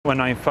when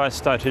I first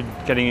started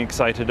getting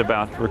excited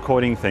about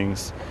recording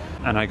things,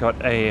 and I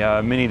got a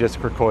mini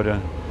disc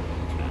recorder,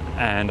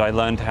 and I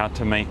learned how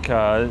to make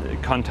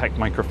contact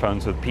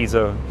microphones with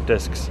piezo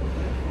discs,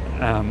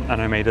 and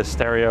I made a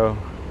stereo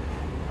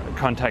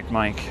contact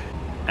mic.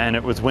 And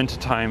it was winter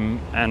time,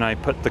 and I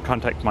put the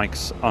contact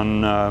mics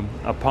on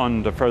a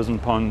pond, a frozen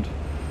pond,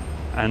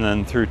 and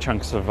then threw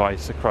chunks of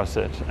ice across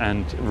it,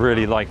 and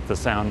really liked the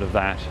sound of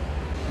that.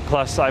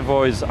 Plus, I've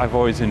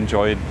always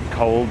enjoyed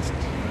cold,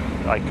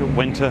 like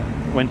winter.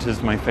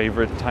 Winter's my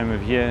favorite time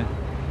of year.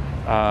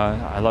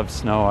 I love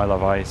snow, I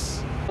love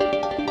ice.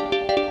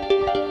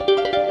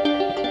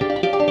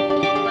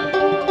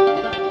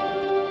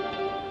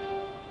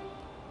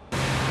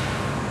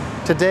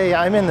 Today,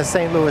 I'm in the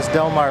St. Louis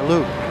Del Mar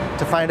Loop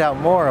to find out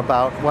more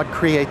about what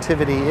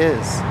creativity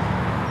is.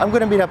 I'm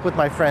going to meet up with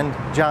my friend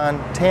John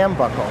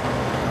Tamm-Buckle.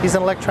 He's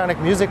an electronic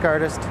music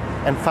artist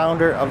and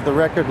founder of the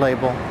record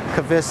label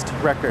Cavist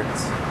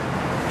Records.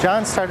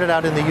 John started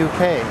out in the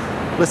UK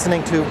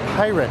listening to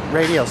pirate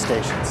radio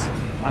stations.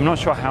 I'm not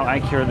sure how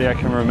accurately I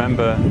can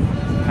remember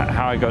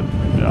how I got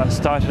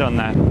started on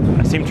that.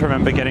 I seem to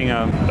remember getting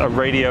a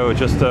radio,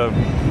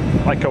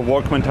 like a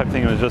Walkman type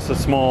thing. It was just a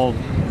small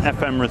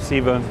FM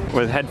receiver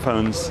with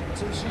headphones,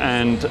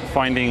 and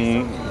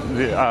finding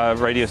the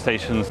radio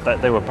stations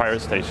that they were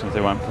pirate stations.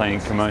 They weren't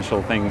playing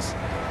commercial things,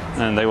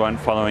 and they weren't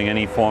following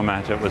any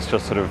format. It was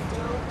just sort of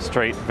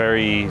straight,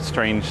 very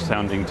strange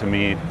sounding to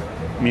me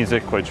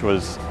music, which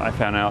was, I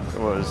found out,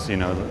 was, you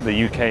know,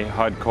 the UK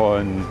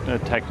hardcore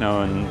and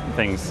techno and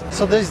things.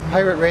 So these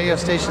pirate radio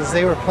stations,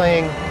 they were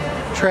playing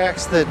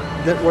tracks that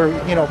were,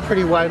 you know,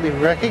 pretty widely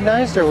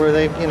recognized, or were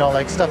they, you know,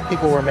 like stuff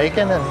people were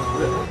making? And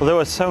well, there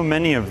were so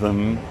many of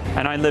them,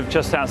 and I lived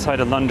just outside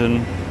of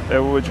London,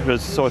 which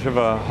was sort of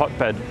a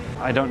hotbed.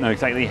 I don't know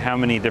exactly how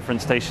many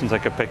different stations I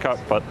could pick up,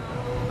 but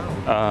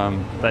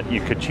that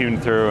you could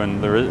tune through,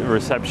 and the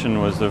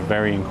reception was of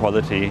varying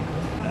quality.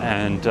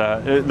 And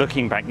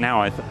looking back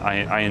now,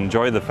 I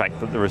enjoy the fact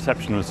that the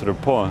reception was sort of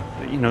poor.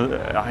 You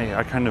know,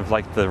 I kind of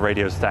like the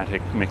radio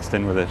static mixed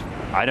in with it.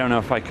 I don't know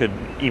if I could,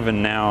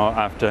 even now,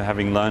 after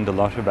having learned a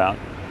lot about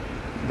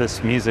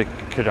this music,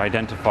 could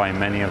identify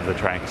many of the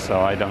tracks. So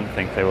I don't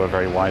think they were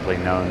very widely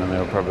known, and they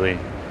were probably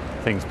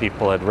things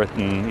people had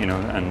written, you know,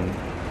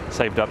 and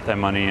saved up their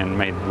money and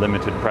made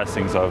limited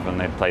pressings of, and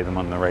they'd play them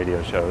on the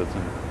radio shows.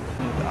 And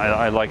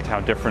I liked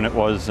how different it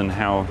was and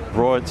how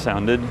raw it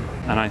sounded,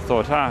 and I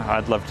thought,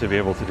 I'd love to be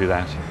able to do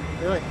that.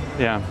 Really?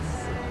 Yeah.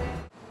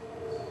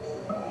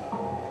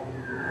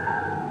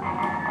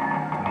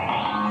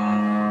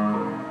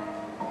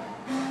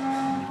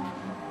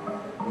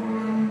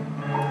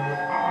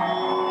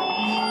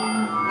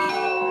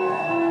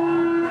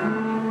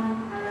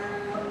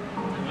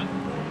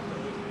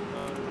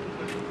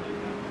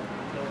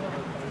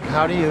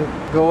 How do you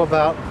go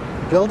about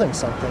building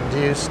something? Do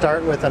you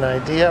start with an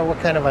idea? What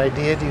kind of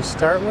idea do you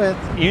start with?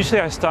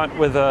 Usually I start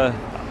with a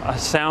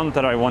sound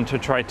that I want to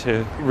try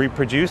to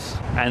reproduce,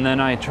 and then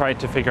I try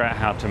to figure out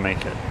how to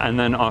make it. And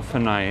then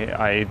often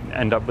I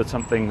end up with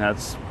something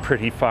that's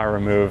pretty far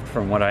removed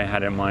from what I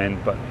had in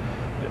mind, but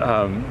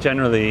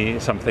generally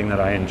something that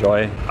I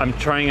enjoy. I'm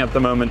trying at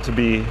the moment to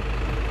be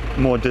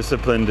more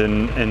disciplined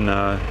in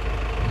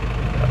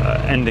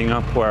ending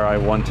up where I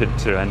wanted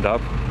to end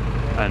up,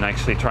 and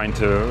actually trying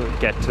to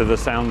get to the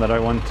sound that I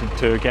wanted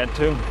to get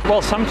to.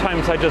 Well,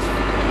 sometimes I just,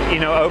 you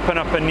know, open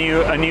up a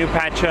new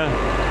patcher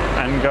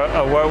and go,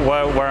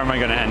 where am I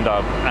going to end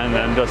up? And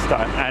then just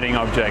start adding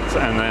objects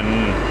and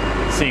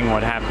then seeing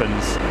what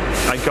happens.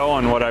 I go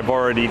on what I've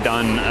already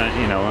done,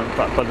 you know,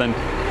 but then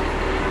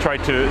try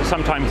to,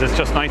 sometimes it's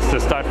just nice to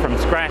start from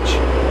scratch,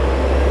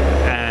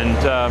 and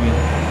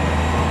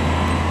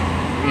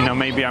you know,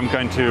 maybe I'm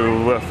going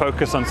to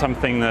focus on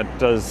something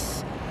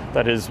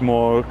that is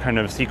more kind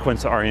of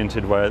sequence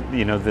oriented, where,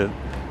 you know,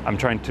 I'm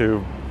trying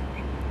to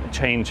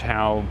change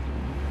how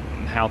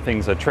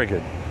things are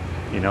triggered,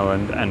 you know,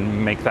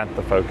 and make that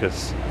the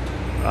focus,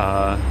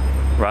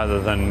 rather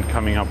than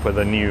coming up with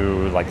a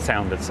new, like,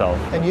 sound itself.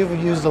 And you've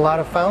used a lot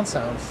of found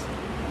sounds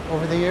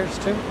over the years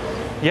too?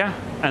 Yeah,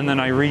 and then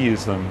I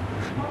reuse them.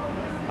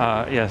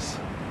 Yes.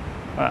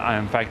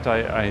 In fact,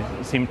 I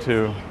seem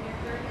to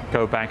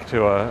go back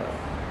to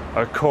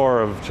a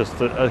core of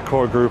just a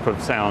core group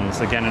of sounds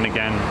again and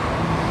again,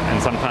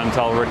 and sometimes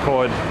I'll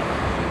record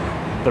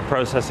the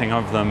processing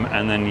of them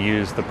and then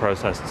use the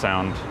processed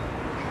sound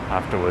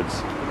afterwards.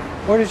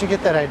 Where did you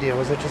get that idea?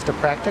 Was it just a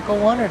practical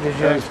one, or did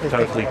you actually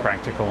think totally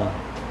practical?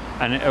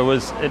 And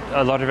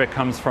a lot of it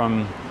comes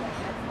from,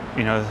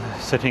 you know,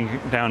 sitting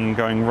down and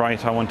going,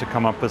 right, I want to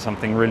come up with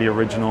something really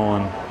original,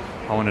 and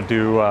I want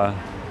to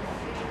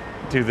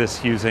do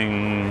this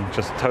using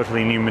just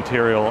totally new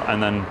material,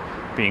 and then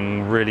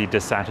being really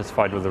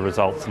dissatisfied with the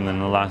results, and then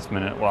the last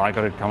minute, well, I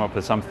got to come up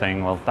with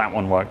something, well, that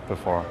one worked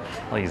before,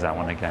 I'll use that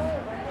one again,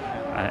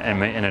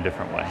 in a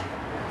different way.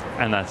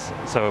 And that's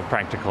so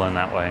practical in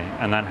that way,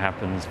 and that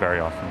happens very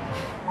often.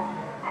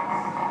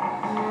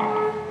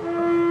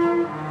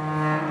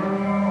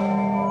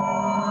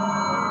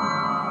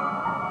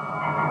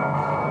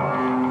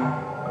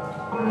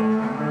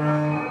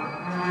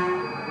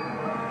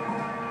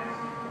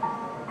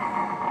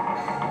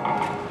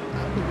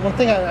 One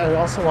thing I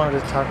also wanted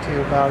to talk to you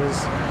about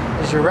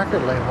is your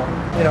record label.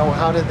 You know,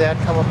 how did that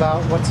come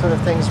about? What sort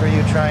of things were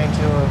you trying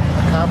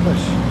to accomplish?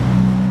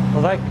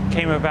 Well, that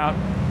came about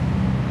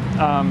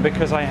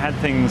because I had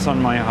things on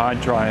my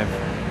hard drive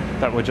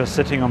that were just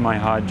sitting on my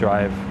hard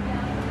drive,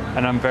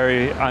 and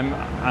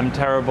I'm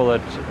terrible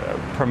at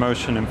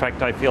promotion. In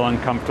fact, I feel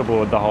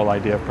uncomfortable with the whole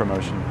idea of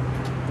promotion,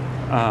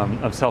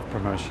 of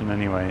self-promotion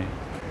anyway.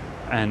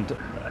 And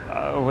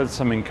with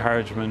some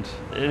encouragement,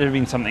 it had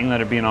been something that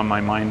had been on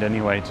my mind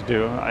anyway to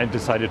do. I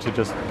decided to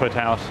just put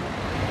out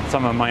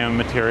some of my own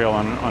material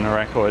on a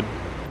record.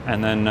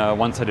 And then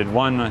once I did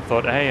one, I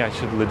thought, hey, I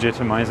should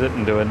legitimize it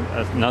and do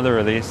another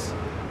release.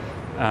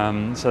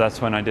 So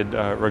that's when I did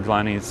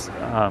Raglani's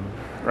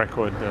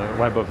record,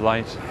 Web of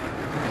Light.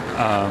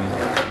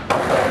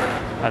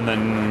 And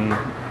then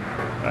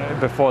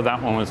before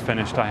that one was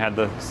finished, I had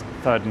the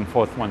third and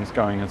fourth ones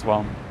going as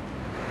well.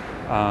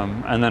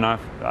 And then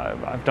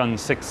I've done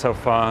 6 so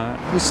far.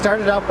 You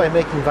started out by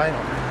making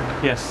vinyl.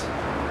 Yes.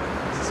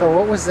 So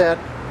what was that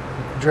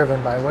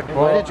driven by?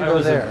 Why did you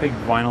go there? I was a big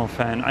vinyl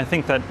fan. I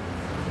think that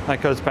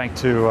goes back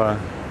to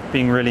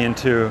being really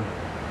into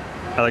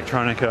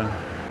electronica.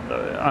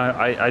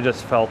 I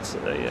just felt,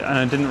 and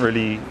I didn't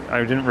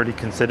really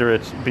consider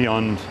it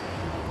beyond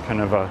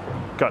kind of a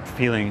gut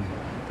feeling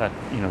that,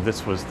 you know,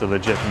 this was the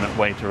legitimate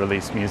way to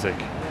release music.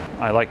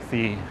 I like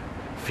the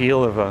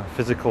feel of a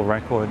physical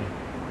record.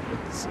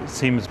 It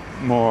seems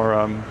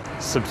more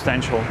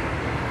substantial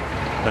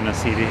than a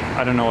CD.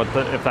 I don't know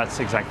if that's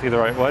exactly the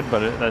right word,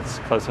 but that's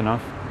close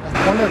enough.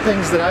 One of the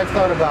things that I've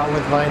thought about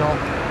with vinyl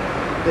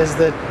is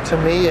that, to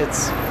me,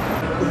 it's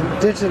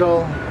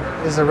digital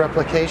is a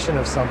replication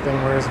of something,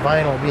 whereas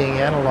vinyl, being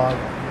analog,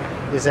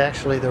 is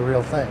actually the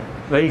real thing.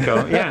 There you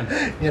go,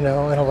 yeah. You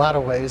know, in a lot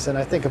of ways, and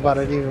I think about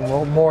it even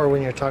more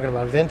when you're talking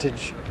about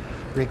vintage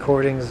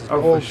recordings,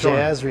 old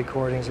jazz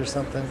recordings or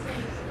something.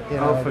 You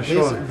know,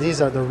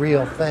 these are the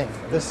real thing.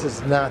 This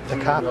is not the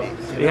copy.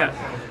 You know? Yeah,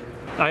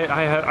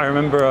 I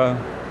remember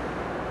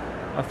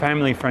a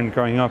family friend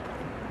growing up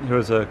who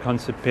was a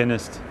concert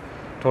pianist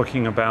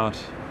talking about,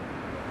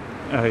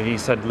 he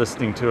said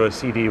listening to a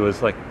CD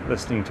was like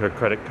listening to a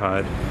credit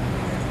card.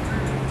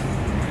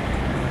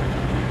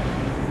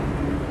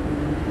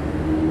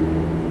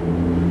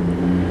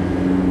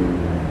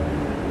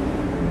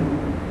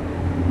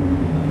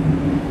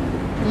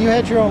 You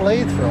had your own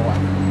lathe for a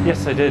while.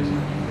 Yes, I did.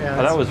 Yeah,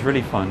 that was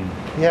really fun.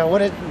 Yeah.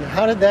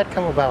 How did that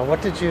come about?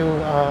 What did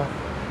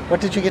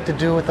you get to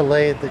do with the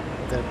lathe?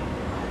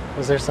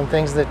 Was there some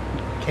things that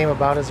came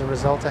about as a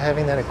result of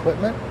having that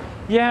equipment?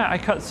 Yeah, I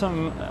cut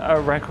some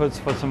records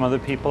for some other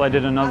people. I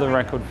did another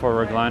record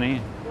for Raglani,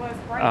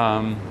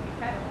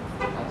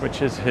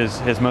 which is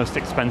his most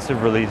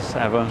expensive release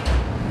ever.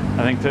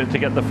 I think to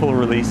get the full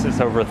release,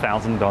 it's over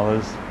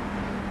 $1,000.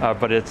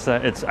 But it's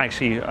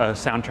actually a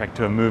soundtrack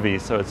to a movie,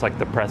 so it's like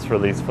the press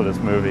release for this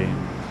movie.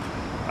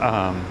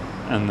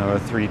 And there were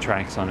 3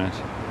 tracks on it,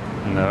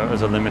 and there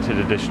was a limited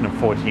edition of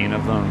 14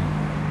 of them.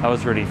 That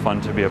was really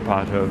fun to be a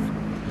part of.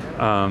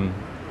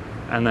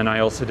 And then I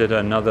also did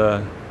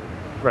another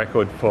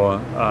record for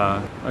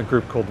a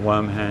group called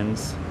Worm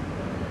Hands,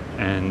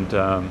 and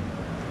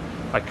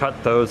I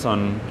cut those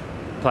on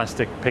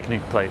plastic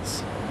picnic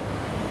plates,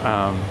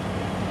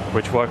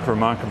 which work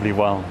remarkably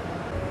well.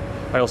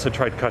 I also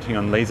tried cutting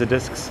on laser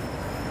discs.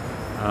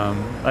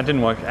 That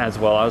didn't work as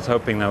well. I was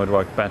hoping that would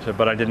work better,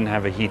 but I didn't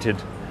have a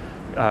heated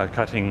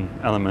cutting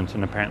element,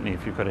 and apparently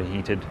if you've got a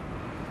heated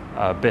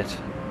bit,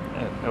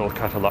 it will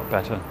cut a lot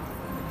better.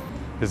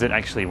 Because it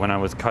actually, when I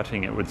was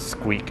cutting, it would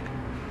squeak,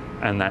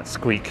 and that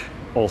squeak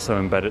also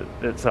embedded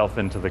itself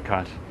into the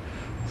cut.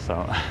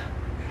 So,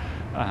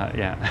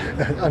 yeah.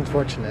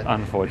 Unfortunate.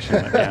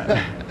 Unfortunate,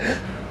 yeah.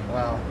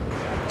 Wow.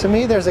 To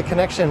me, there's a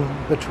connection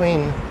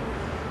between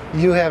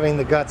you having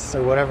the guts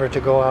or whatever to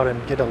go out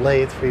and get a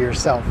lathe for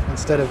yourself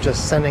instead of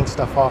just sending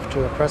stuff off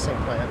to a pressing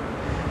plant.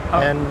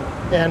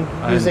 And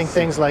using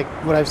things like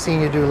what I've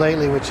seen you do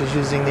lately, which is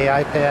using the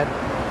iPad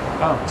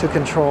to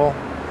control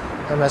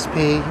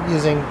MSP,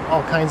 using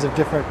all kinds of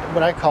different,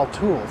 what I call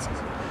tools,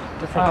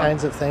 different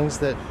kinds of things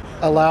that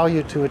allow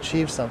you to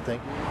achieve something.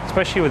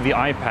 Especially with the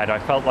iPad, I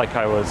felt like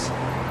I was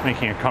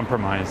making a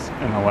compromise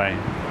in a way.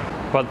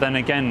 But then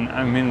again,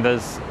 I mean,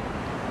 it's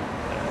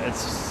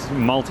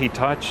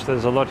multi-touch,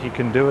 there's a lot you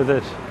can do with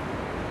it.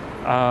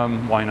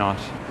 Why not?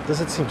 Does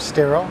it seem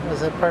sterile? Is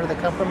that part of the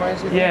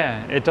compromise, you think?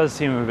 Yeah, it does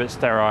seem a bit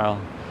sterile.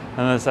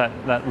 And there's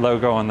that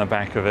logo on the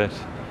back of it,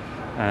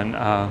 and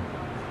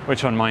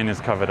which on mine is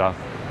covered up.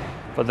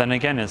 But then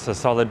again, it's a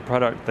solid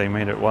product. They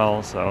made it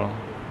well, so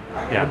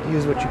yeah.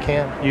 Use what you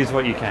can. Use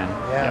what you can.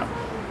 Yeah.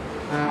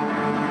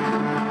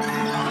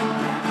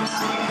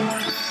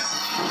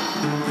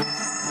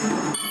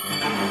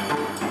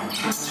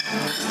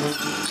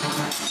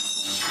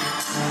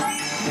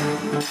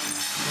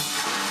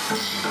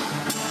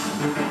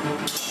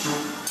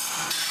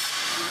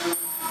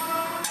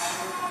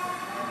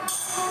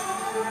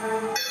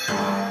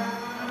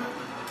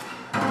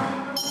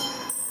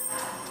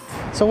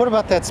 So what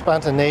about that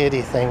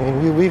spontaneity thing? I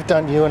mean, we've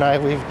done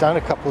a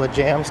couple of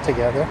jams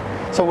together.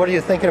 So what are you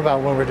thinking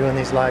about when we're doing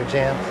these live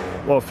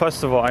jams? Well,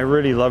 first of all, I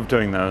really love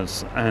doing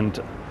those, and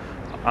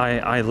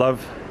I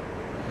love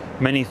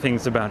many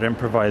things about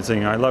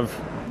improvising. I love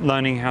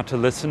learning how to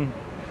listen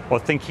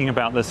or thinking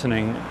about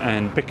listening,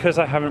 and because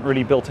I haven't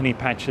really built any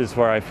patches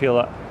where I feel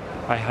that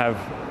I have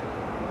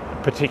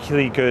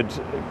particularly good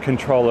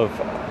control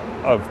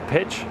of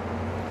pitch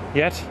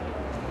yet,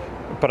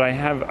 but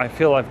I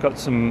feel I've got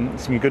some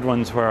good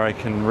ones where I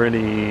can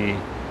really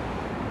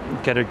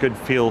get a good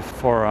feel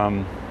for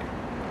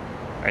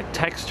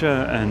texture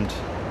and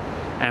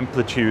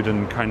amplitude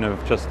and kind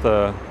of just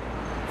the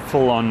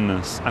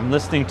full-onness. I'm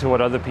listening to what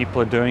other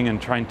people are doing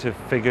and trying to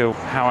figure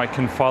how I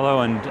can follow,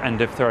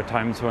 and if there are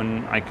times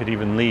when I could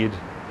even lead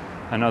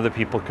and other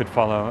people could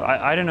follow.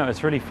 I don't know,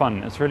 it's really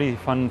fun. It's really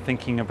fun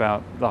thinking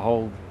about the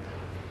whole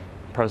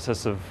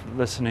process of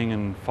listening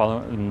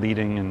and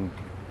leading and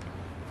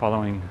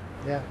following.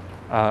 Yeah.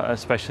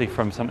 Especially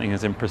from something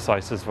as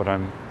imprecise as what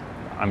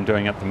I'm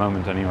doing at the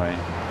moment anyway,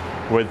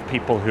 with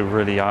people who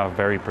really are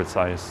very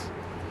precise,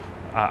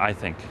 I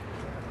think.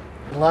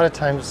 A lot of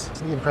times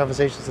the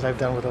improvisations that I've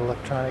done with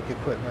electronic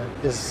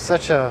equipment is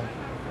such a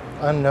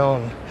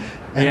unknown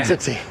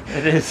entity. Yeah,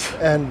 it is.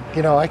 And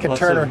you know, I can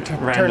turn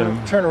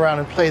around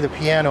and play the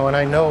piano and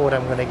I know what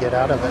I'm going to get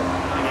out of it.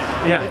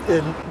 Yeah.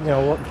 And, you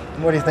know,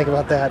 what do you think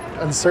about that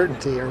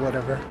uncertainty or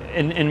whatever?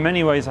 In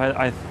many ways,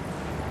 I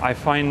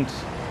find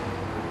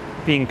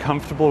being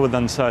comfortable with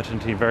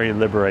uncertainty very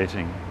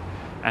liberating,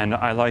 and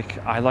I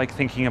like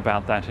thinking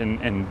about that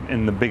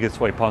in the biggest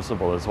way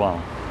possible as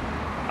well.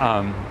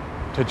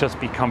 To just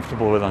be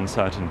comfortable with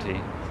uncertainty,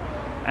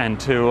 and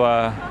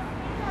to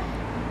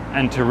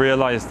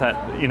realize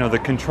that, you know, the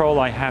control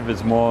I have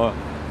is more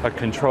a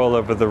control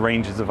over the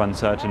ranges of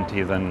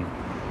uncertainty than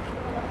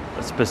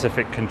a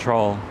specific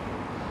control,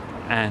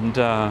 and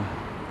to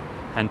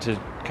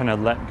kind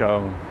of let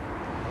go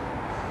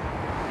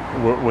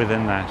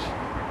within that.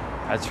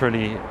 That's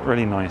really,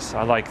 really nice.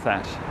 I like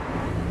that.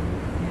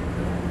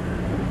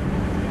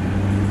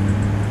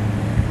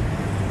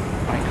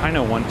 I kind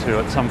of want to,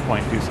 at some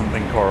point, do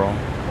something choral.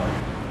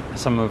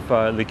 Some of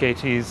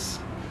Ligeti's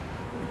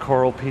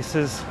choral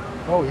pieces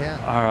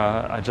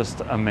are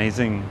just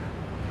amazing.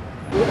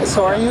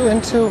 So are you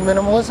into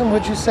minimalism,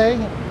 would you say?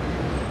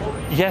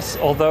 Yes,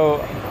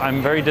 although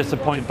I'm very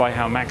disappointed by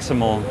how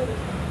maximal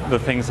the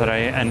things that I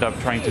end up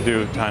trying to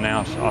do turn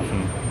out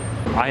often.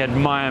 I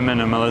admire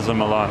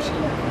minimalism a lot.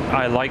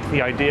 I like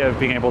the idea of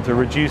being able to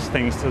reduce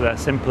things to their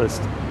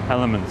simplest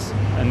elements,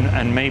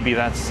 and maybe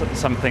that's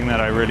something that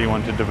I really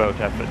want to devote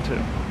effort to,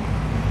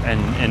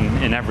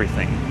 and in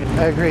everything.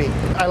 I agree.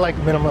 I like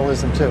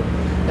minimalism too,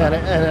 and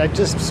it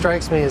just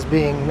strikes me as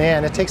being,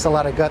 man, it takes a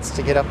lot of guts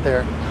to get up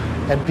there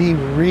and be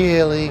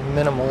really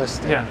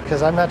minimalistic. Yeah.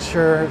 Because I'm not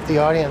sure if the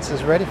audience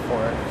is ready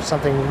for it.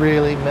 Something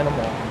really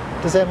minimal.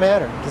 Does that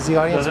matter? Does the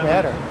audience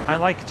matter? I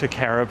like to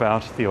care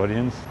about the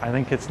audience. I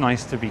think it's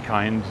nice to be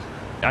kind.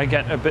 I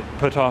get a bit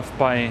put off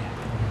by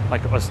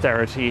like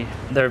austerity.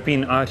 There have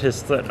been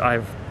artists that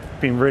I've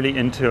been really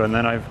into, and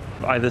then I've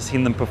either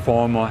seen them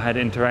perform or had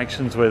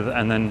interactions with,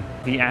 and then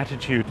the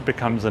attitude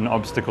becomes an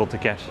obstacle to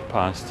get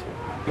past.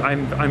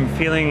 I'm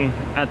feeling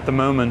at the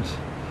moment,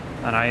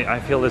 and I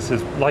feel this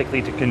is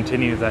likely to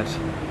continue, that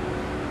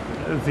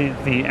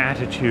the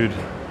attitude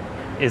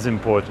is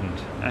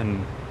important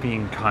and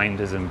being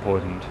kind is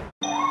important.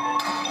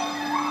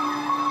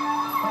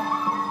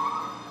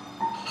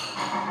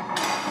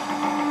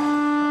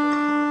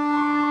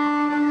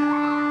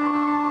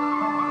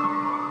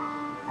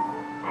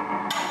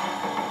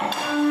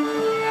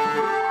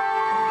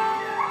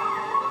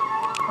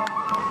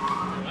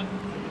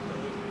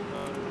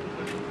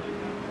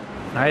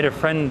 I had a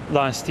friend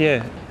last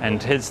year,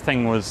 and his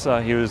thing was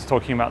he was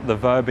talking about the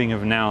verbing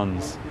of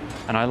nouns,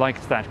 and I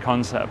liked that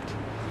concept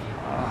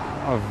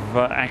of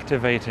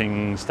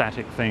activating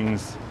static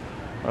things,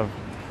 of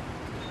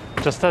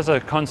just as a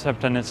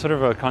concept, and it's sort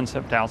of a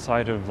concept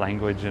outside of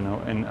language, you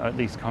know, in at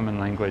least common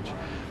language,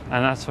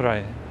 and that's what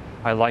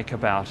I like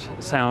about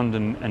sound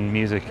and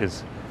music,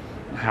 is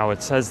how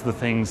it says the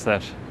things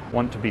that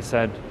want to be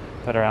said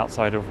that are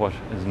outside of what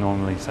is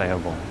normally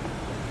sayable.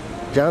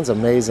 John's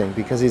amazing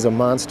because he's a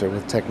monster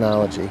with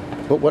technology,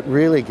 but what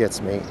really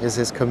gets me is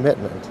his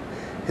commitment,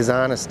 his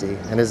honesty,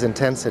 and his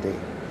intensity.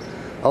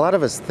 A lot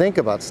of us think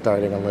about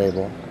starting a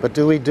label, but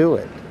do we do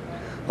it?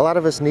 A lot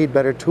of us need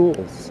better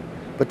tools,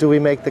 but do we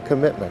make the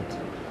commitment?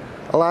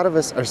 A lot of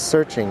us are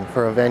searching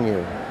for a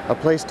venue, a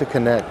place to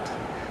connect,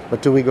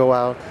 but do we go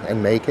out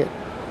and make it?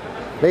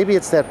 Maybe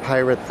it's that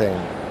pirate thing,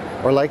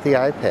 or like the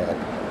iPad,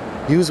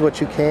 use what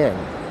you can,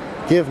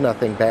 give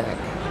nothing back.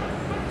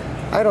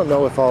 I don't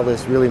know if all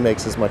this really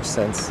makes as much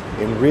sense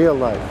in real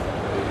life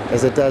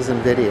as it does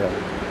in video,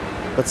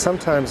 but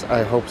sometimes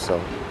I hope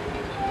so.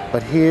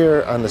 But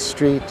here on the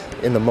street,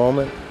 in the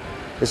moment,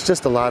 it's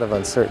just a lot of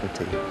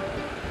uncertainty.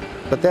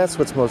 But that's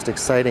what's most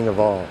exciting of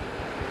all,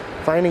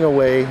 finding a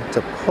way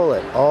to pull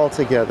it all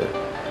together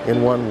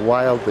in one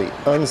wildly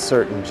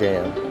uncertain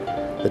jam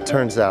that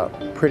turns out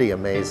pretty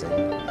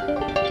amazing.